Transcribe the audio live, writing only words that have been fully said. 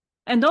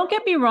And don't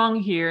get me wrong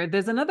here.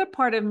 There's another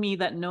part of me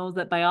that knows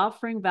that by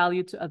offering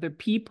value to other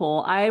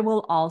people, I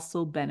will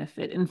also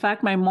benefit. In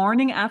fact, my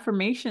morning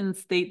affirmations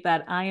state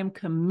that I am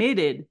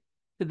committed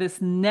to this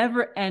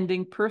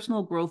never-ending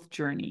personal growth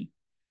journey,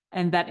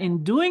 and that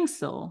in doing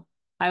so,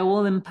 I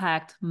will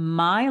impact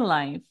my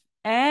life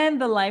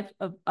and the life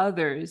of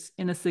others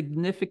in a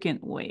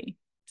significant way.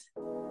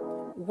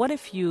 What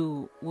if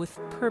you, with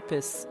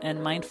purpose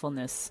and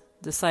mindfulness,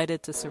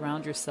 decided to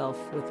surround yourself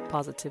with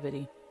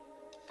positivity?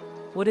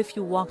 What if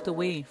you walked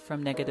away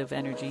from negative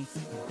energy?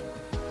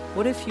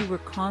 What if you were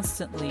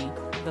constantly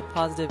the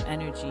positive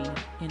energy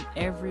in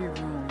every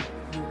room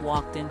you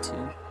walked into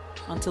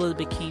until it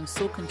became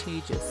so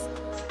contagious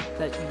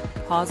that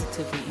you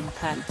positively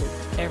impacted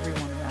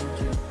everyone around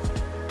you?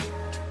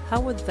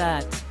 How would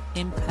that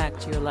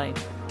impact your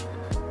life?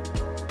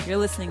 You're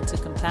listening to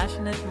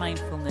Compassionate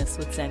Mindfulness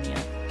with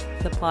Xenia,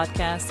 the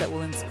podcast that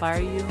will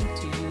inspire you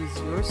to use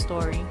your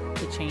story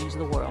to change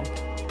the world.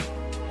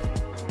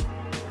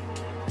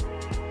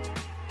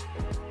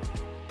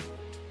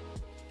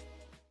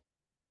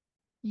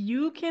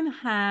 You can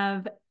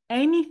have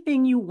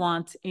anything you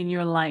want in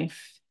your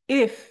life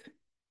if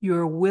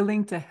you're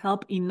willing to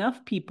help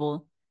enough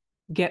people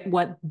get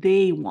what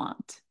they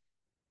want.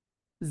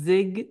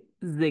 Zig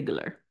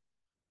Ziglar.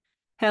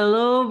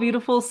 Hello,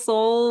 beautiful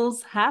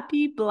souls.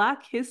 Happy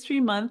Black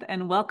History Month,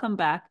 and welcome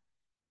back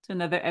to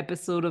another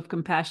episode of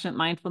Compassionate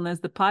Mindfulness,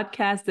 the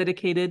podcast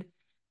dedicated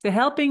to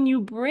helping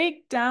you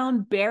break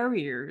down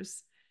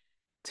barriers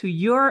to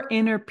your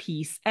inner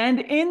peace and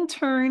in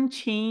turn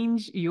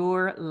change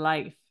your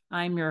life.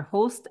 I'm your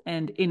host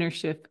and inner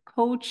shift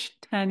coach,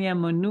 Tanya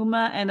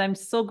Monuma, and I'm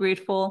so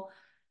grateful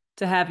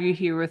to have you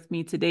here with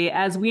me today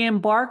as we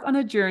embark on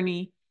a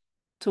journey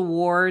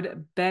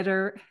toward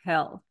better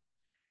health.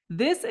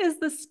 This is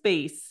the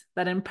space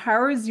that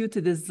empowers you to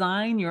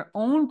design your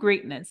own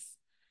greatness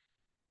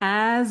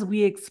as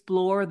we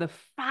explore the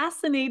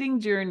fascinating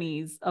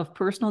journeys of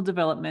personal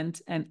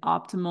development and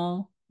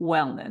optimal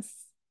wellness.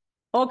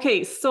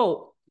 Okay,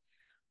 so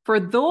for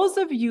those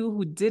of you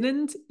who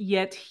didn't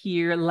yet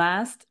hear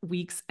last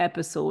week's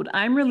episode,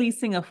 I'm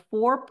releasing a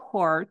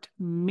 4-part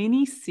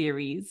mini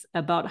series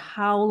about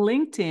how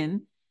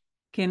LinkedIn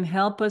can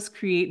help us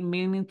create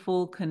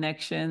meaningful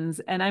connections.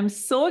 And I'm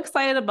so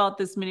excited about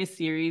this mini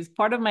series.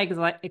 Part of my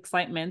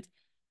excitement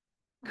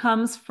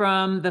comes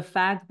from the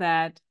fact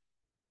that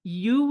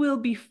you will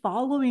be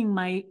following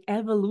my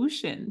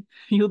evolution.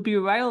 You'll be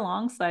right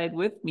alongside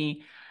with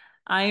me.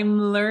 I'm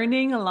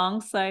learning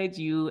alongside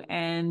you,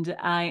 and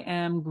I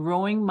am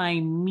growing my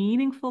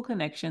meaningful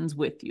connections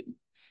with you.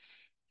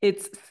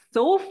 It's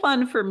so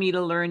fun for me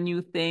to learn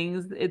new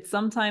things. It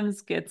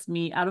sometimes gets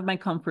me out of my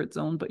comfort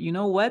zone, but you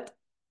know what?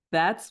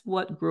 That's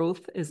what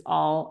growth is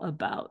all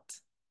about.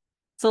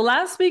 So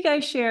last week I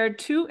shared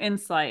 2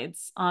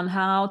 insights on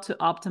how to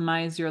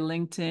optimize your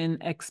LinkedIn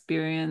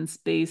experience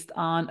based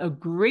on a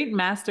great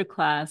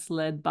masterclass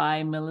led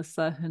by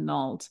Melissa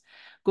Hinault.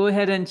 Go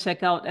ahead and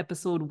check out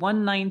episode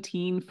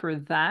 119 for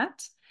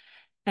that.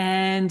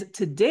 And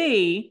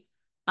today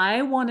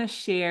I want to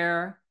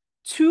share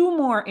 2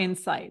 more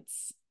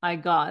insights I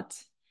got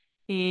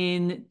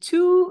in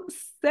 2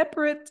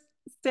 separate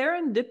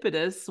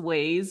serendipitous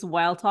ways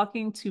while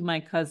talking to my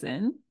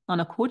cousin on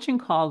a coaching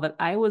call that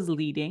I was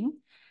leading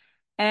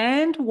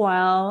and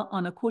while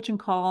on a coaching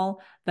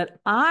call that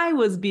I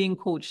was being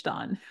coached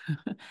on.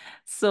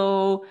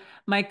 So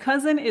my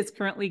cousin is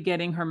currently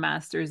getting her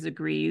master's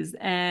degrees,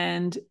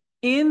 and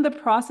in the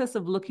process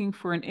of looking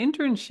for an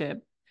internship,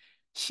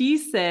 she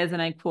says,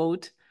 and I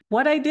quote,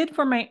 "What I did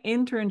for my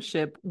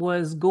internship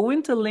was go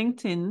into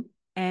LinkedIn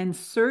and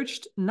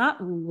searched not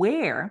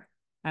where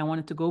I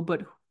wanted to go,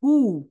 but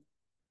who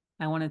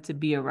I wanted to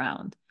be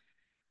around.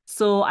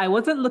 So I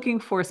wasn't looking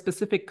for a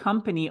specific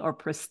company or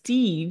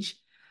prestige.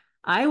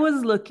 I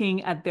was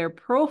looking at their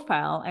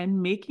profile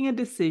and making a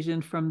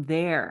decision from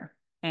there,"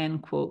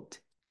 end quote.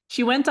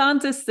 She went on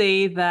to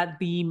say that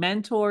the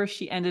mentor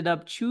she ended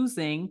up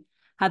choosing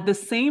had the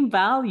same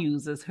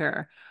values as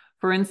her.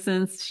 For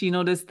instance, she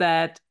noticed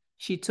that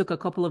she took a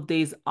couple of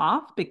days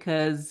off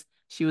because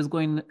she was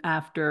going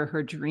after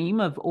her dream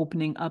of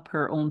opening up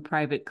her own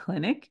private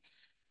clinic.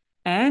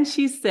 And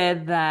she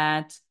said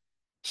that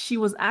she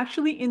was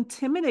actually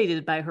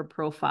intimidated by her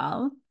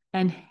profile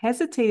and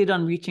hesitated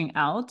on reaching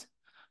out,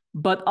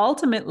 but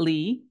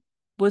ultimately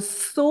was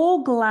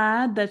so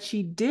glad that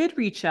she did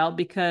reach out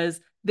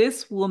because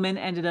this woman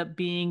ended up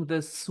being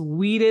the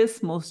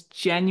sweetest, most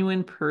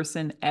genuine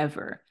person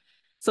ever.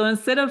 So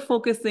instead of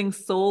focusing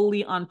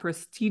solely on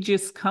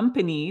prestigious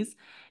companies,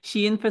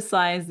 she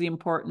emphasized the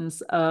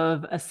importance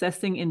of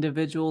assessing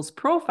individuals'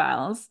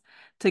 profiles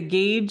to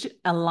gauge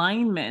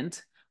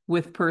alignment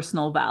with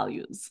personal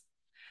values.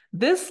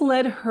 This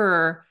led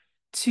her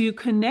to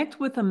connect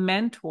with a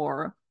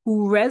mentor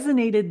who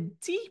resonated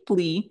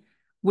deeply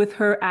with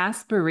her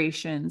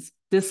aspirations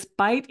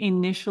despite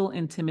initial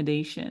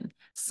intimidation.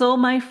 So,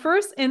 my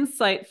first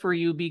insight for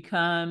you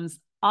becomes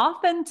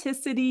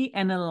authenticity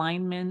and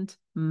alignment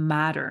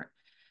matter.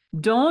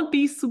 Don't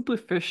be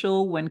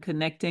superficial when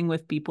connecting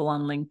with people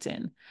on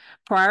LinkedIn.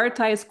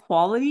 Prioritize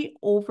quality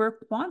over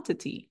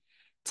quantity.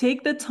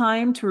 Take the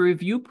time to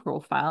review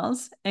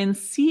profiles and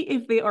see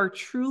if they are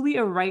truly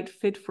a right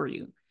fit for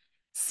you.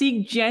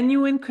 Seek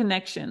genuine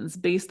connections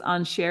based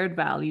on shared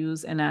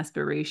values and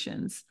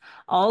aspirations.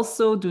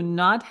 Also, do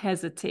not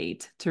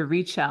hesitate to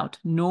reach out,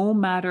 no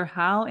matter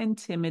how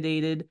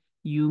intimidated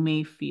you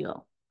may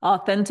feel.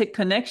 Authentic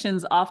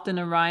connections often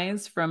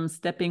arise from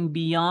stepping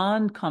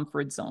beyond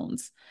comfort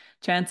zones.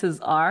 Chances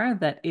are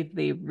that if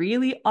they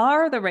really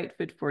are the right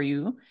fit for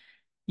you,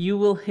 you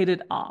will hit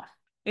it off.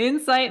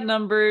 Insight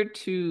number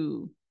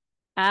 2,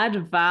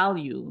 add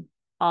value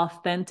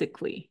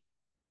authentically.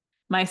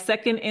 My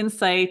second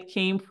insight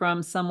came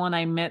from someone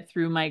I met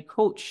through my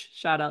coach.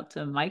 Shout out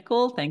to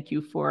Michael. Thank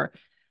you for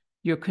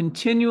your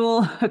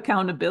continual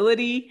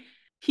accountability.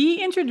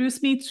 He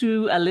introduced me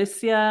to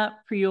Alicia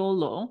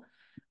Priolo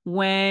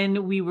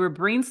when we were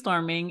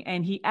brainstorming,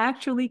 and he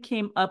actually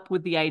came up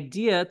with the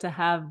idea to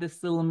have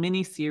this little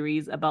mini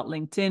series about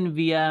LinkedIn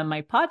via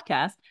my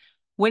podcast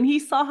when he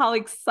saw how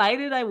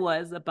excited I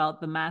was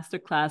about the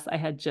masterclass I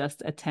had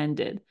just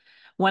attended.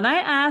 When I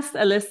asked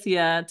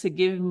Alicia to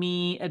give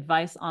me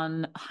advice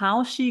on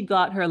how she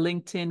got her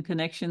LinkedIn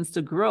connections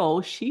to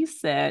grow, she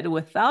said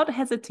without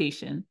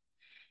hesitation,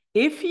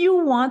 if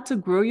you want to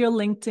grow your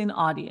LinkedIn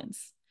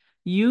audience,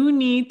 you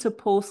need to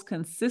post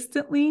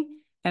consistently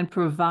and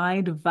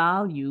provide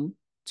value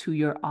to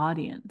your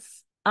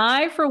audience.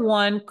 I, for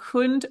one,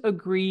 couldn't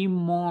agree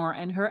more.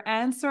 And her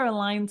answer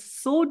aligns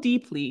so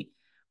deeply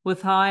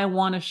with how I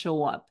want to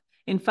show up.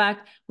 In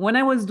fact, when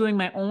I was doing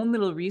my own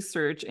little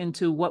research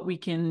into what we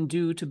can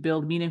do to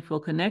build meaningful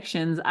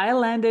connections, I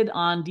landed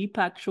on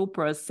Deepak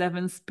Chopra's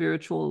 7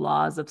 spiritual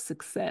laws of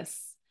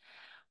success.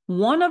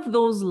 One of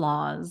those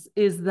laws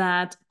is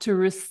that to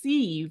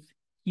receive,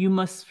 you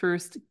must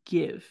first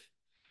give.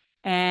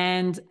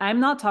 And I'm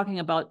not talking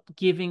about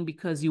giving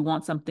because you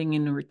want something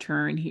in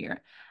return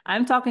here.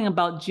 I'm talking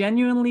about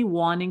genuinely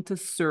wanting to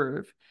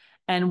serve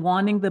and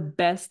wanting the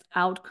best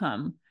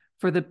outcome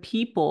for the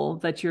people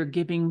that you're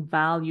giving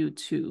value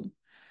to.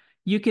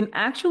 You can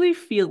actually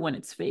feel when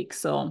it's fake.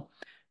 So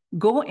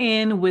go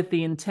in with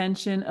the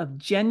intention of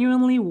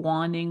genuinely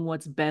wanting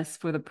what's best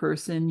for the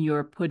person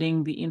you're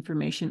putting the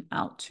information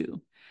out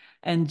to.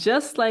 And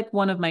just like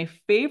one of my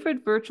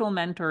favorite virtual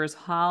mentors,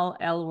 Hal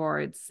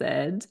Elrod,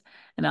 said,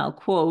 and I'll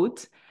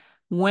quote,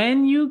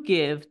 when you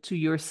give to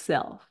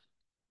yourself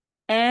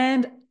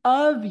and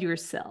of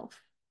yourself,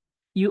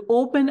 you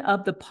open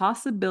up the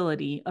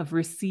possibility of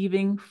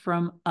receiving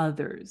from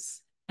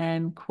others,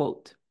 end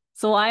quote.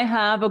 So I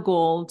have a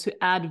goal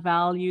to add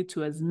value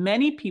to as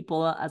many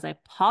people as I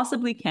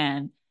possibly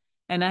can.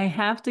 And I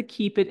have to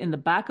keep it in the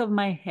back of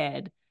my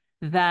head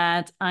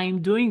that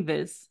I'm doing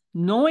this,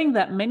 knowing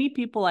that many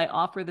people I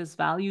offer this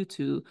value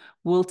to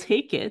will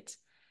take it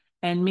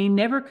and may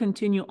never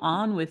continue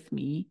on with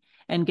me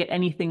and get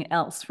anything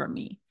else from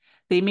me.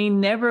 They may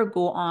never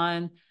go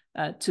on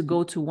to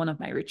go to one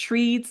of my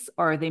retreats,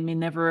 or they may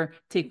never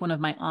take one of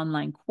my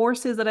online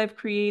courses that I've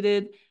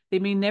created. They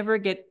may never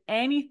get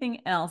anything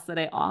else that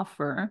I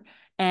offer.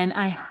 And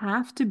I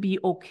have to be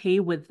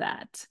okay with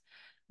that.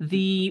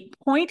 The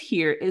point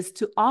here is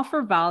to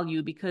offer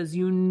value because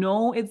you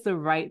know it's the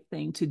right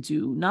thing to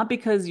do, not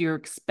because you're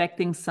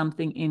expecting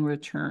something in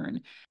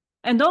return.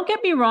 And don't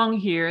get me wrong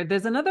here,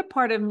 there's another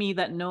part of me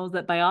that knows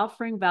that by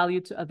offering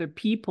value to other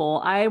people,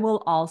 I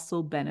will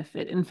also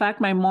benefit. In fact,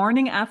 my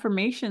morning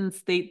affirmations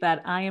state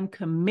that I am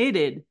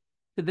committed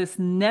to this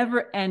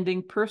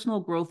never-ending personal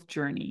growth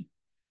journey,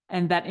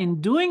 and that in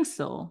doing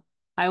so,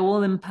 I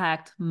will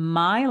impact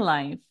my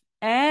life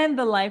and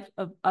the life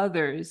of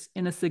others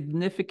in a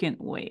significant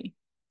way.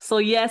 So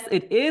yes,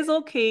 it is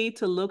okay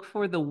to look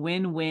for the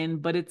win-win,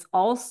 but it's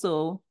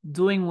also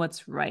doing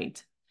what's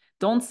right.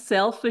 Don't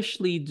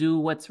selfishly do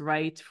what's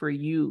right for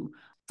you.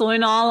 So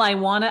in all, I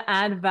want to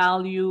add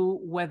value,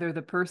 whether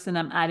the person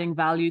I'm adding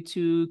value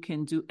to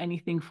can do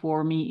anything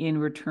for me in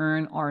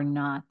return or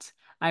not.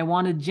 I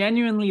want to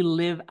genuinely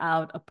live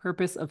out a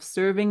purpose of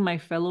serving my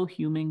fellow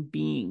human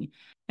being.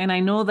 And I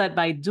know that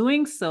by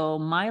doing so,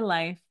 my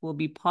life will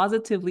be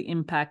positively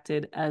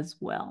impacted as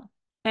well.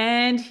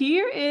 And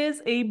here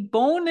is a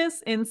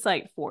bonus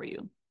insight for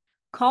you.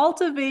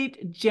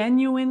 Cultivate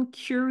genuine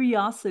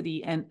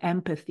curiosity and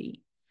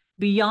empathy.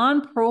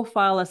 Beyond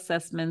profile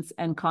assessments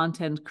and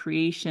content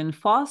creation,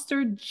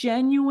 foster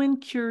genuine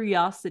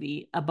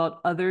curiosity about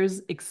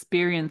others'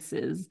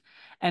 experiences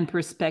and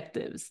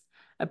perspectives.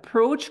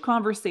 Approach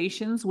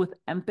conversations with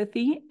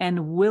empathy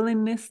and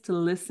willingness to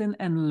listen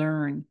and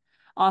learn.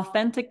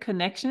 Authentic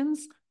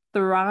connections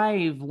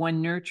thrive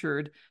when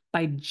nurtured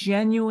by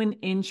genuine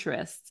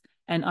interest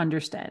and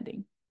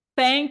understanding.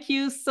 Thank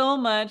you so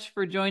much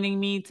for joining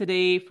me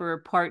today for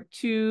part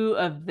 2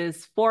 of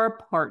this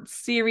 4-part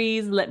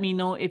series. Let me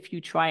know if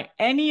you try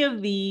any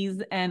of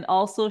these and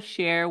also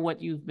share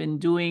what you've been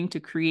doing to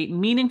create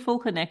meaningful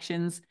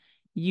connections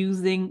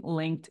using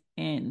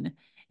LinkedIn.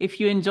 If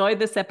you enjoyed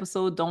this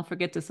episode, don't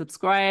forget to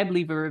subscribe,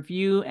 leave a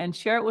review, and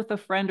share it with a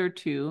friend or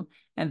two.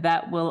 And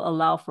that will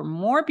allow for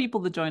more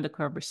people to join the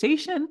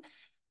conversation.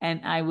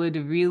 And I would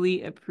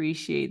really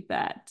appreciate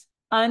that.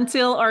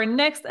 Until our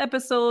next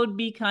episode,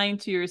 be kind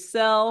to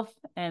yourself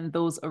and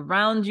those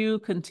around you.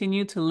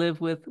 Continue to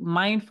live with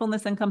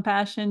mindfulness and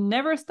compassion.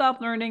 Never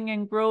stop learning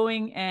and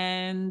growing.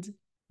 And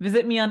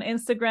visit me on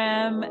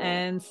Instagram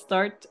and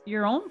start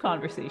your own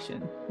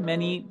conversation.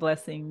 Many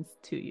blessings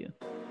to you.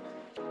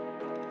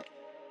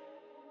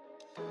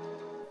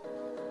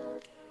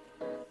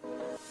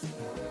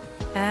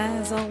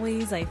 As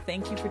always, I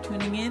thank you for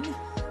tuning in.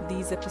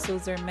 These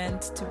episodes are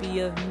meant to be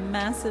of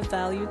massive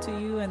value to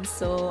you, and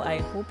so I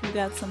hope you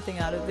got something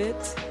out of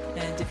it.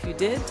 And if you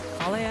did,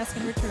 all I ask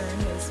in return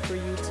is for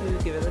you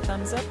to give it a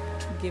thumbs up,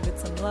 give it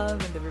some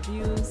love in the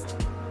reviews,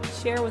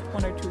 share with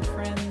 1 or 2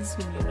 friends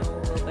whom you know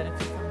will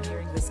benefit from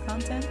hearing this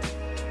content.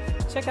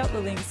 Check out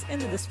the links in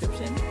the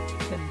description.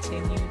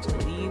 Continue to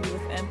lead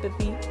with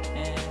empathy,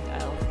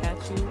 and I'll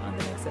catch you on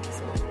the next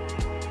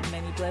episode.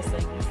 Many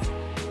blessings.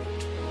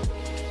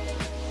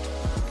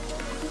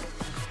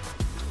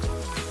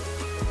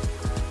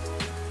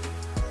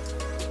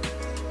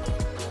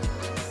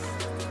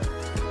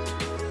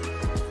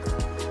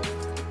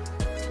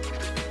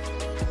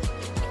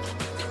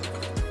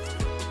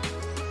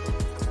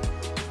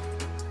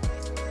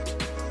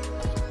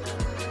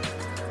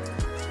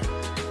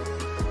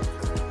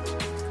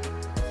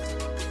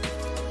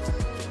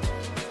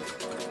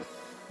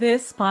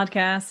 This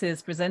podcast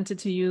is presented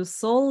to you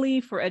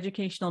solely for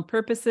educational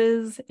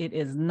purposes. It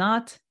is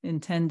not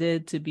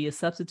intended to be a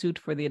substitute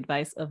for the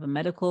advice of a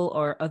medical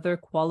or other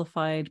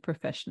qualified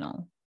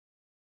professional.